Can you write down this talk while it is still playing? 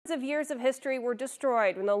of years of history were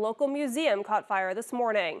destroyed when the local museum caught fire this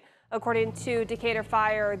morning. According to Decatur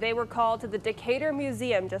Fire, they were called to the Decatur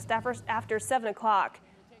Museum just after 7 o'clock.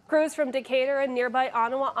 Crews from Decatur and nearby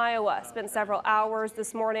Ottawa, Iowa spent several hours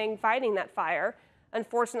this morning fighting that fire.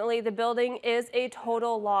 Unfortunately, the building is a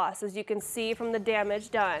total loss, as you can see from the damage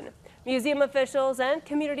done. Museum officials and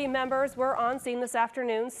community members were on scene this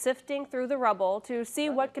afternoon, sifting through the rubble to see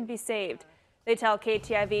what could be saved. They tell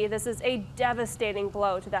KTIV this is a devastating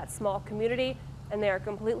blow to that small community, and they are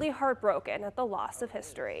completely heartbroken at the loss of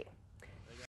history.